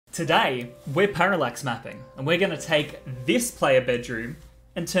Today, we're parallax mapping, and we're going to take this player bedroom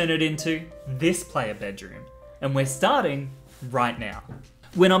and turn it into this player bedroom. And we're starting right now.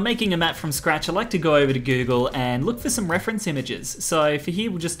 When I'm making a map from scratch, I like to go over to Google and look for some reference images. So for here,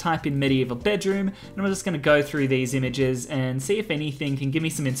 we'll just type in medieval bedroom, and I'm just going to go through these images and see if anything can give me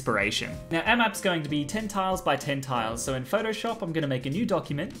some inspiration. Now, our map's going to be 10 tiles by 10 tiles. So in Photoshop, I'm going to make a new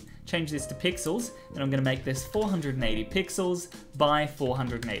document, change this to pixels, and I'm going to make this 480 pixels by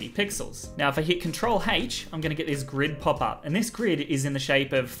 480 pixels. Now, if I hit Control H, I'm going to get this grid pop up, and this grid is in the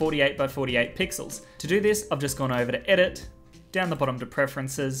shape of 48 by 48 pixels. To do this, I've just gone over to Edit, down the bottom to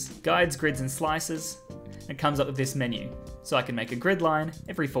Preferences, Guides, Grids and Slices, and it comes up with this menu. So I can make a grid line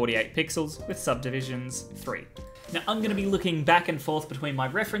every 48 pixels with subdivisions 3. Now I'm going to be looking back and forth between my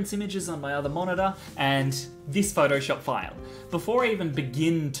reference images on my other monitor and this Photoshop file. Before I even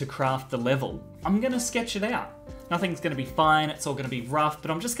begin to craft the level, I'm going to sketch it out. Nothing's going to be fine, it's all going to be rough, but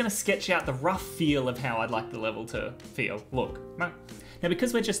I'm just going to sketch out the rough feel of how I'd like the level to feel, look. Now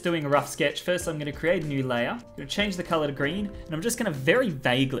because we're just doing a rough sketch, first I'm going to create a new layer, I'm going to change the color to green, and I'm just going to very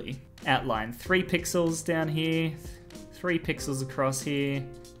vaguely outline 3 pixels down here, 3 pixels across here,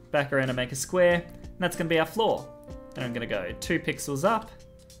 back around and make a square, and that's going to be our floor. Then I'm going to go 2 pixels up,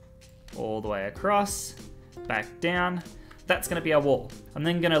 all the way across, back down, that's going to be our wall. I'm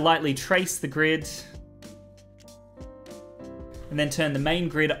then going to lightly trace the grid, and then turn the main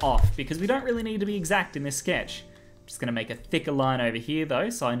grid off, because we don't really need to be exact in this sketch. Just going to make a thicker line over here though,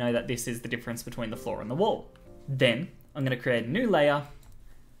 so I know that this is the difference between the floor and the wall. Then I'm going to create a new layer,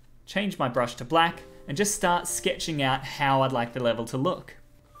 change my brush to black, and just start sketching out how I'd like the level to look.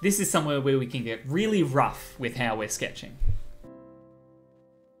 This is somewhere where we can get really rough with how we're sketching.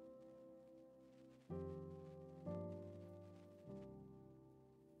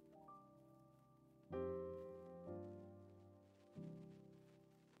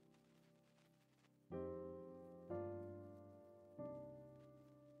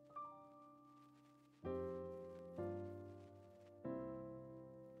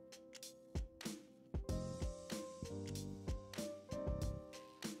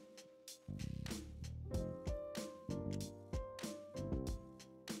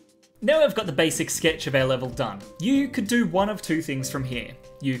 Now I've got the basic sketch of our level done. You could do one of two things from here.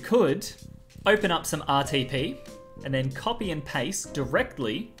 You could open up some RTP and then copy and paste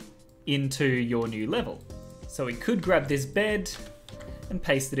directly into your new level. So we could grab this bed and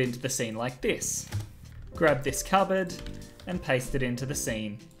paste it into the scene like this. Grab this cupboard and paste it into the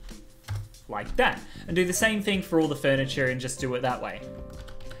scene like that. And do the same thing for all the furniture and just do it that way.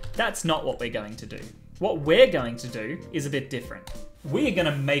 That's not what we're going to do. What we're going to do is a bit different. We're going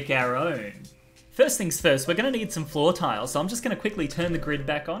to make our own. First things first, we're going to need some floor tiles, so I'm just going to quickly turn the grid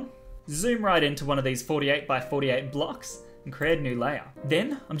back on, zoom right into one of these 48 by 48 blocks, and create a new layer.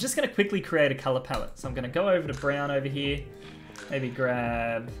 Then, I'm just going to quickly create a color palette. So I'm going to go over to brown over here, maybe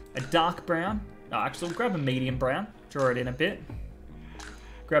grab a dark brown. No, actually, I'll grab a medium brown, draw it in a bit.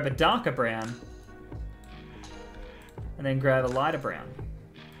 Grab a darker brown, and then grab a lighter brown.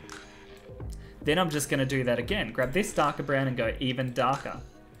 Then I'm just going to do that again. Grab this darker brown and go even darker.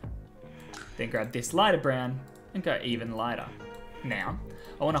 Then grab this lighter brown and go even lighter. Now,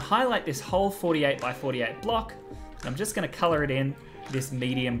 I want to highlight this whole 48 by 48 block, and I'm just going to color it in this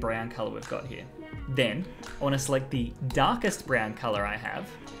medium brown color we've got here. Then, I want to select the darkest brown color I have,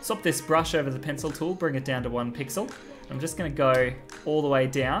 swap this brush over the pencil tool, bring it down to 1 pixel. I'm just going to go all the way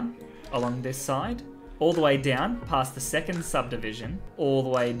down along this side, all the way down past the second subdivision, all the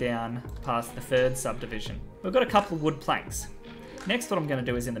way down past the third subdivision. We've got a couple of wood planks. Next, what I'm going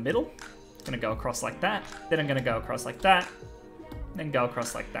to do is in the middle, I'm going to go across like that, then I'm going to go across like that, then go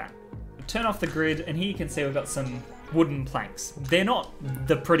across like that. Turn off the grid, and here you can see we've got some wooden planks. They're not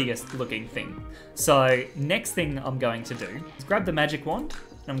the prettiest looking thing. So next thing I'm going to do is grab the magic wand,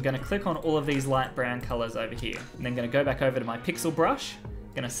 and I'm going to click on all of these light brown colors over here, and then going to go back over to my pixel brush,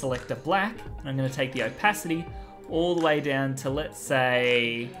 going to select a black, and I'm going to take the opacity all the way down to, let's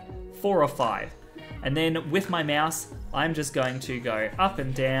say, 4 or 5. And then with my mouse, I'm just going to go up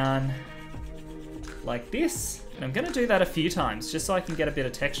and down like this. And I'm going to do that a few times just so I can get a bit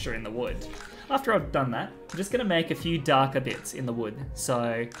of texture in the wood. After I've done that, I'm just going to make a few darker bits in the wood.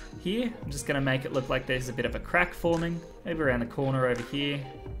 So here, I'm just going to make it look like there's a bit of a crack forming, maybe around the corner over here.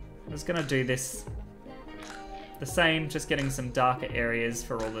 I'm just going to do this the same, just getting some darker areas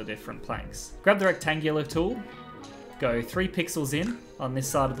for all the different planks. Grab the rectangular tool, go 3 pixels in on this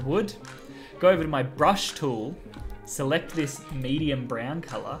side of the wood, go over to my brush tool, select this medium brown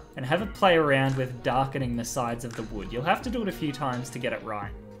color, and have a play around with darkening the sides of the wood. You'll have to do it a few times to get it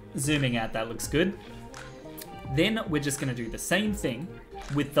right. Zooming out, that looks good. Then we're just gonna do the same thing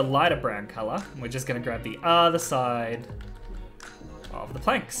with the lighter brown color. We're just gonna grab the other side of the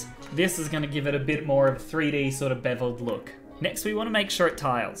planks. This is gonna give it a bit more of a 3D sort of beveled look. Next, we wanna make sure it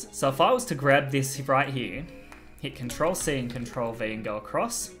tiles. So if I was to grab this right here, hit Control C and Control V and go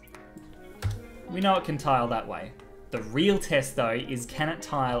across, we know it can tile that way. The real test though is, can it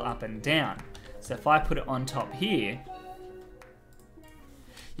tile up and down? So if I put it on top here,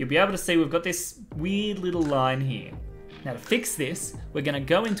 you'll be able to see we've got this weird little line here. Now to fix this, we're gonna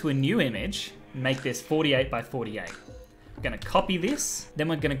go into a new image and make this 48 by 48. We're gonna copy this, then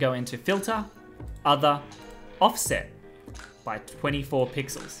we're gonna go into Filter, Other, Offset by 24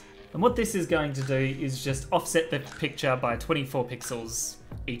 pixels. And what this is going to do is just offset the picture by 24 pixels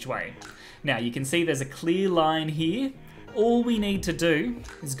each way. Now you can see there's a clear line here. All we need to do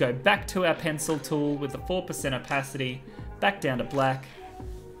is go back to our pencil tool with the 4% opacity, back down to black,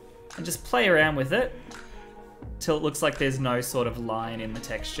 and just play around with it till it looks like there's no sort of line in the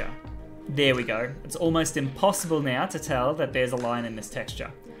texture. There we go. It's almost impossible now to tell that there's a line in this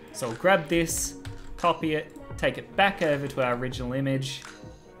texture. So we'll grab this, copy it, take it back over to our original image,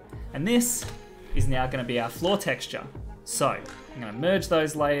 and this is now going to be our floor texture. So I'm going to merge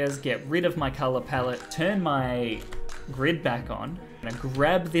those layers, get rid of my color palette, turn my grid back on. I'm going to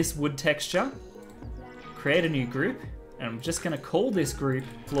grab this wood texture, create a new group, and I'm just going to call this group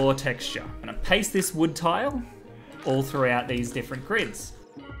floor texture. I'm going to paste this wood tile all throughout these different grids.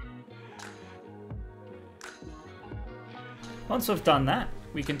 Once we've done that,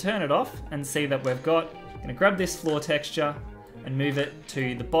 we can turn it off and see that we've got, I'm going to grab this floor texture and move it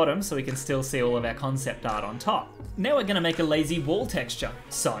to the bottom so we can still see all of our concept art on top. Now we're going to make a lazy wall texture.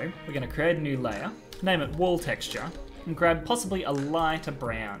 So we're going to create a new layer, name it wall texture, and grab possibly a lighter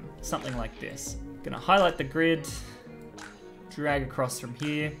brown, something like this. I'm going to highlight the grid, drag across from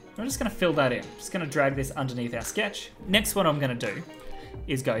here. I'm just going to fill that in. Just going to drag this underneath our sketch. Next, what I'm going to do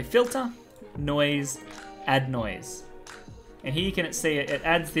is go Filter, Noise, Add Noise. And here you can see it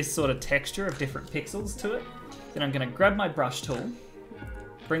adds this sort of texture of different pixels to it. Then I'm going to grab my brush tool,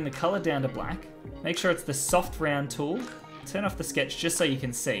 bring the color down to black, make sure it's the soft round tool, turn off the sketch just so you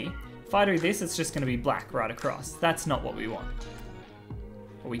can see. If I do this, it's just going to be black right across. That's not what we want.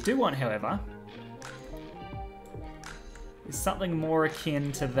 What we do want, however, is something more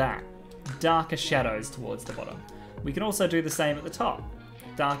akin to that. Darker shadows towards the bottom. We can also do the same at the top.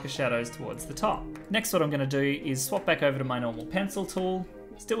 Darker shadows towards the top. Next, what I'm going to do is swap back over to my normal pencil tool.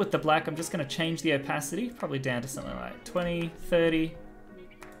 Still with the black, I'm just going to change the opacity, probably down to something like 20, 30,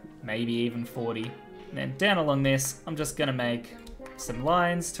 maybe even 40. And then down along this, I'm just going to make some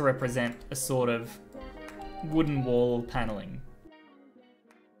lines to represent a sort of wooden wall paneling.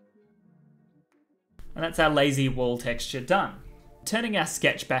 And that's our lazy wall texture done. Turning our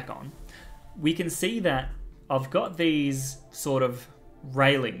sketch back on, we can see that I've got these sort of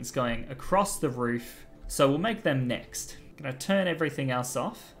railings going across the roof, so we'll make them next. I'm gonna turn everything else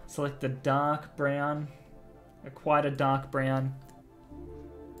off, select a dark brown, quite a dark brown,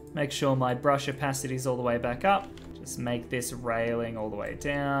 make sure my brush opacity is all the way back up, just make this railing all the way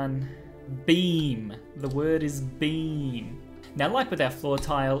down. Beam, the word is beam. Now, like with our floor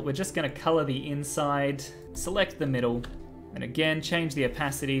tile, we're just gonna color the inside, select the middle, and again, change the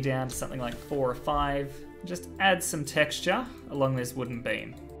opacity down to something like 4 or 5. Just add some texture along this wooden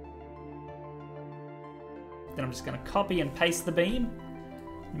beam. Then I'm just going to copy and paste the beam,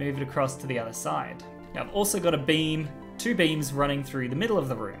 move it across to the other side. Now I've also got a beam, 2 beams running through the middle of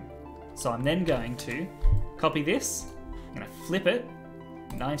the room. So I'm then going to copy this, I'm going to flip it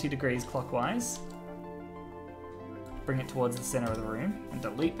 90 degrees clockwise, bring it towards the center of the room, and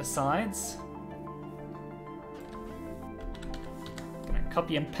delete the sides. I'm going to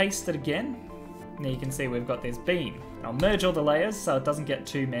copy and paste it again. Now you can see we've got this beam. I'll merge all the layers so it doesn't get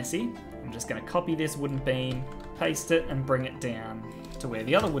too messy. I'm just going to copy this wooden beam, paste it, and bring it down to where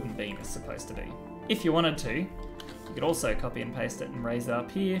the other wooden beam is supposed to be. If you wanted to, you could also copy and paste it and raise it up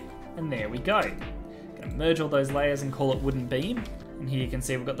here, and there we go. I'm going to merge all those layers and call it wooden beam. And here you can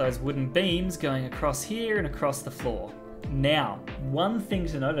see we've got those wooden beams going across here and across the floor. Now, one thing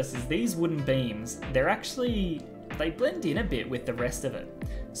to notice is these wooden beams, they blend in a bit with the rest of it.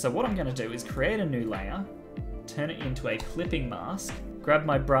 So what I'm going to do is create a new layer, turn it into a clipping mask, grab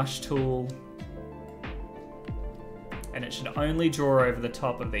my brush tool, and it should only draw over the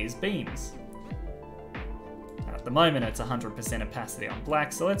top of these beams. And at the moment it's 100% opacity on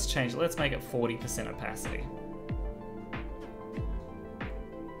black, so let's change it, let's make it 40% opacity.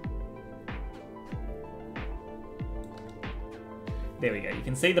 There we go, you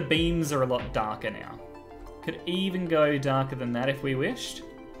can see the beams are a lot darker now. Could even go darker than that if we wished.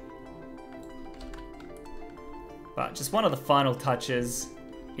 But just one of the final touches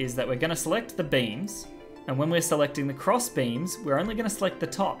is that we're going to select the beams, and when we're selecting the cross beams, we're only going to select the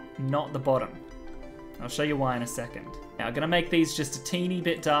top, not the bottom. I'll show you why in a second. Now I'm going to make these just a teeny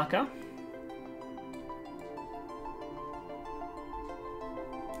bit darker.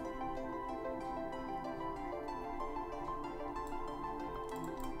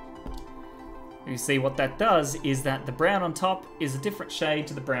 You see what that does is that the brown on top is a different shade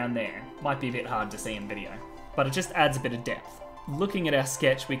to the brown there. Might be a bit hard to see in video, but it just adds a bit of depth. Looking at our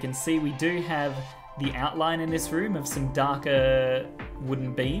sketch, we can see we do have the outline in this room of some darker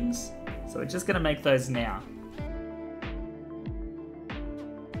wooden beams. So we're just gonna make those now.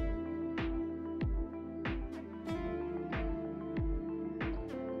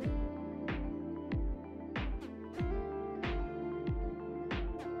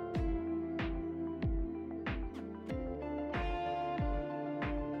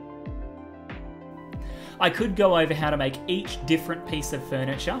 I could go over how to make each different piece of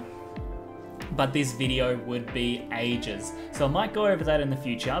furniture, but this video would be ages. So I might go over that in the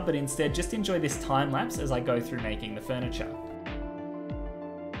future, but instead just enjoy this time lapse as I go through making the furniture.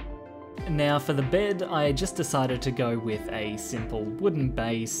 Now for the bed, I just decided to go with a simple wooden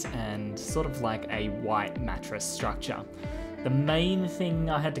base and sort of like a white mattress structure. The main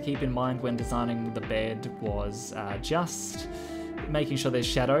thing I had to keep in mind when designing the bed was just making sure there's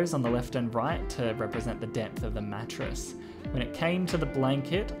shadows on the left and right to represent the depth of the mattress. When it came to the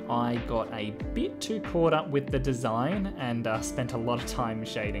blanket, I got a bit too caught up with the design and spent a lot of time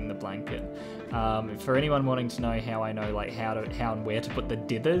shading the blanket. For anyone wanting to know how I know like how and where to put the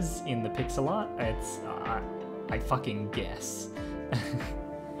dithers in the pixel art, it's I fucking guess.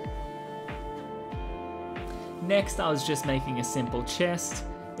 Next, I was just making a simple chest.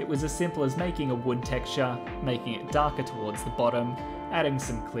 It was as simple as making a wood texture, making it darker towards the bottom, adding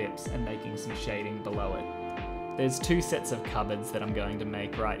some clips and making some shading below it. There's two sets of cupboards that I'm going to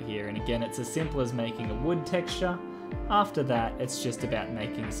make right here, and again it's as simple as making a wood texture. After that, it's just about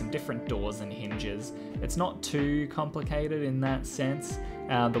making some different doors and hinges. It's not too complicated in that sense.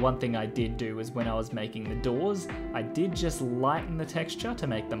 The one thing I did do was when I was making the doors, I did just lighten the texture to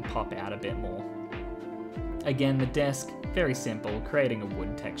make them pop out a bit more. Again, the desk, very simple, creating a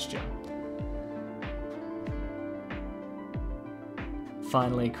wood texture.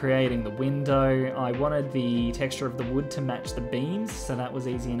 Finally, creating the window. I wanted the texture of the wood to match the beams, so that was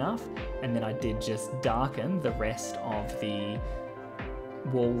easy enough. And then I did just darken the rest of the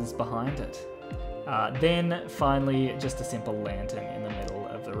walls behind it. Then finally, just a simple lantern in the middle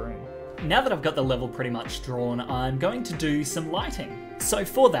of the room. Now that I've got the level pretty much drawn, I'm going to do some lighting. So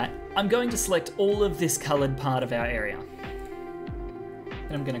for that, I'm going to select all of this colored part of our area.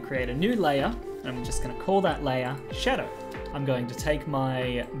 And I'm going to create a new layer, and I'm just going to call that layer Shadow. I'm going to take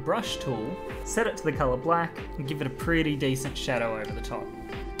my brush tool, set it to the color black, and give it a pretty decent shadow over the top.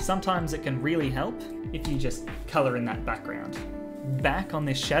 Sometimes it can really help if you just color in that background. Back on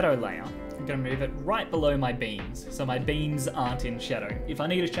this shadow layer, I'm going to move it right below my beams, so my beams aren't in shadow. If I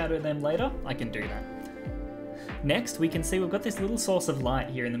need to shadow them later, I can do that. Next, we can see we've got this little source of light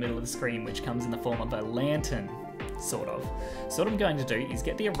here in the middle of the screen, which comes in the form of a lantern, sort of. So what I'm going to do is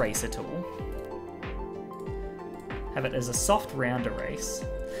get the eraser tool, have it as a soft round erase,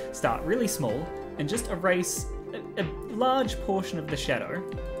 start really small, and just erase a large portion of the shadow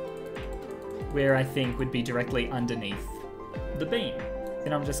where I think would be directly underneath the beam.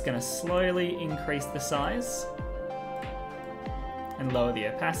 Then I'm just going to slowly increase the size and lower the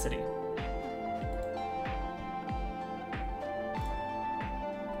opacity.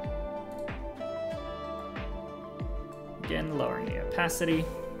 Again, lowering the opacity,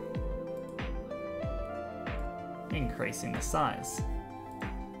 increasing the size.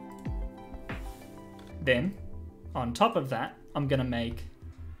 Then, on top of that, I'm going to make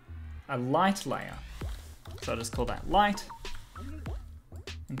a light layer. So I'll just call that light.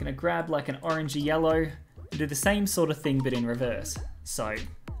 I'm going to grab like an orangey yellow and do the same sort of thing but in reverse. So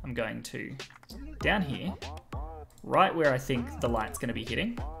I'm going to, down here, right where I think the light's going to be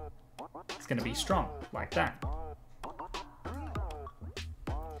hitting, it's going to be strong, like that.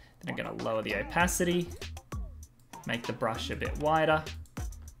 Then I'm going to lower the opacity, make the brush a bit wider,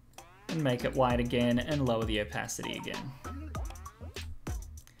 and make it wide again and lower the opacity again.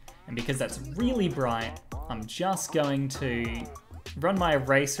 And because that's really bright, I'm just going to run my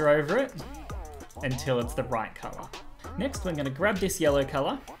eraser over it until it's the right color. Next, we're going to grab this yellow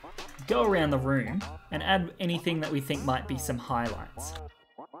color, go around the room, and add anything that we think might be some highlights.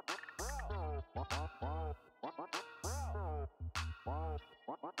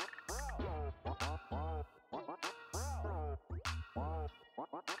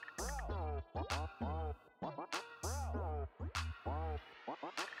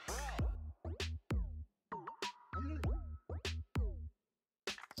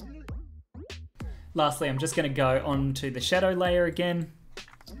 Lastly, I'm just going to go onto the shadow layer again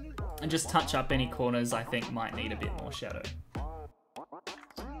and just touch up any corners I think might need a bit more shadow.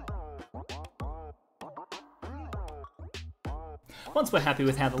 Once we're happy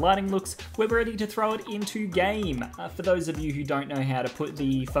with how the lighting looks, we're ready to throw it into game. For those of you who don't know how to put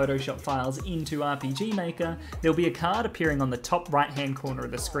the Photoshop files into RPG Maker, there'll be a card appearing on the top right-hand corner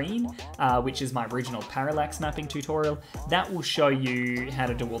of the screen, which is my original Parallax mapping tutorial. That will show you how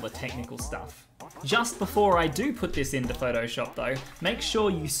to do all the technical stuff. Just before I do put this into Photoshop though, make sure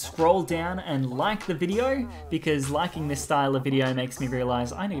you scroll down and like the video, because liking this style of video makes me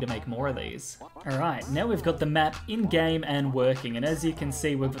realise I need to make more of these. Alright, now we've got the map in game and working, and as you can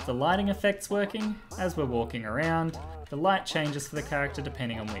see we've got the lighting effects working. As we're walking around, the light changes for the character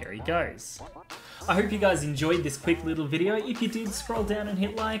depending on where he goes. I hope you guys enjoyed this quick little video. If you did, scroll down and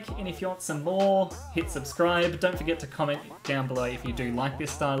hit like, and if you want some more, hit subscribe. Don't forget to comment down below if you do like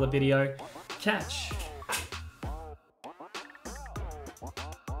this style of video. Catch!